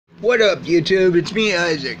What up, YouTube? It's me,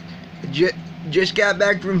 Isaac. Just got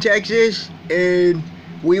back from Texas, and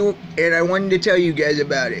I wanted to tell you guys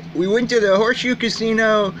about it. We went to the Horseshoe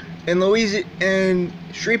Casino in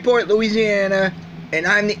Shreveport, Louisiana, and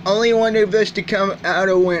I'm the only one of us to come out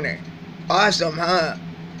a winner. Awesome, huh?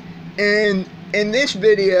 And in this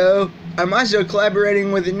video, I'm also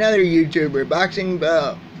collaborating with another YouTuber, Boxing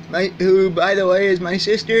Belle, who, by the way, is my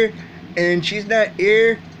sister, and she's not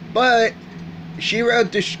here, but she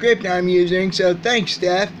wrote the script I'm using, so thanks,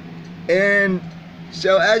 Steph. And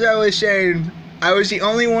so, as I was saying, I was the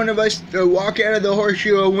only one of us to walk out of the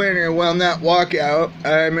Horseshoe a winner. Well, not walk out.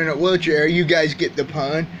 I'm in a wheelchair. You guys get the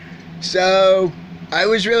pun. So, I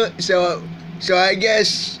was really... So I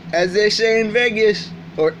guess, as they say in Vegas,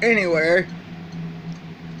 or anywhere,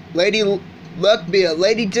 Lady Luck be a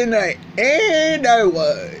lady tonight. And I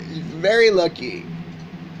was very lucky.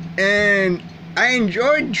 And I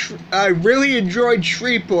really enjoyed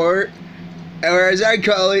Shreveport, or as I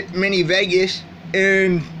call it, Mini Vegas.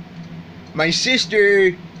 And my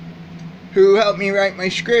sister, who helped me write my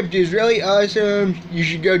script, is really awesome. You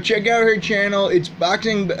should go check out her channel. It's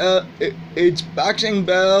Boxing Belle. It's Boxing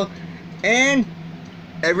Belle, and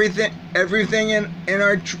everything in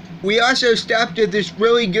our. We also stopped at this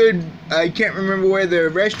really good. I can't remember where the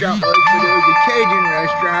restaurant was, but it was a Cajun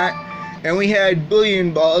restaurant. And we had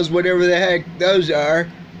bouillon balls, whatever the heck those are.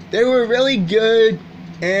 They were really good,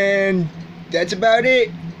 and that's about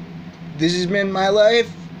it. This has been my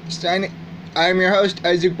life. I'm your host,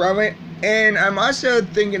 Isaac Bromwich, and I'm also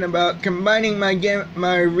thinking about combining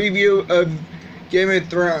my review of Game of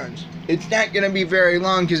Thrones. It's not going to be very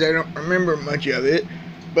long because I don't remember much of it,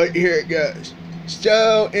 but here it goes.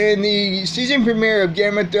 So, in the season premiere of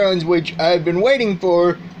Game of Thrones, which I've been waiting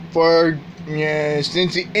for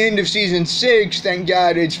since the end of season 6, thank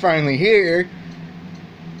God it's finally here,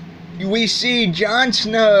 we see Jon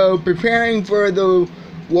Snow preparing for the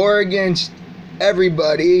war against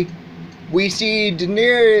everybody. We see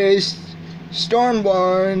Daenerys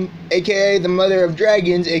Stormborn, aka the Mother of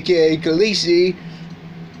Dragons, aka Khaleesi,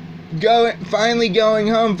 finally going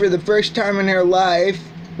home for the first time in her life,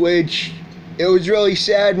 which it was really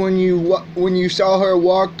sad when you saw her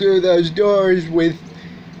walk through those doors with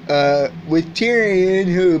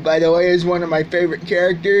Tyrion, who, by the way, is one of my favorite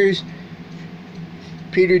characters.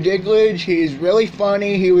 Peter Dinklage. He's really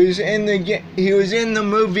funny. He was in the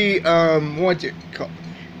movie. What's it called?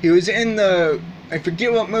 He was in I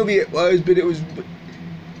forget what movie it was, but he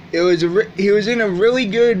was in a really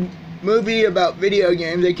good movie about video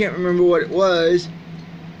games. I can't remember what it was.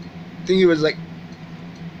 I think it was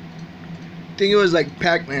like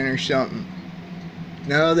Pac-Man or something.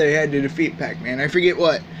 No, they had to defeat Pac-Man. I forget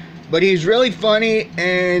what. But he's really funny,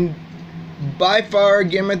 and by far,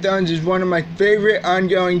 Game of Thrones is one of my favorite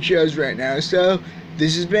ongoing shows right now. So,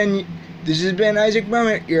 this has been Isaac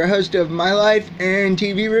Bromwich, your host of My Life and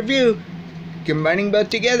TV Review, combining both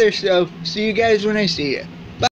together. So, see you guys when I see you.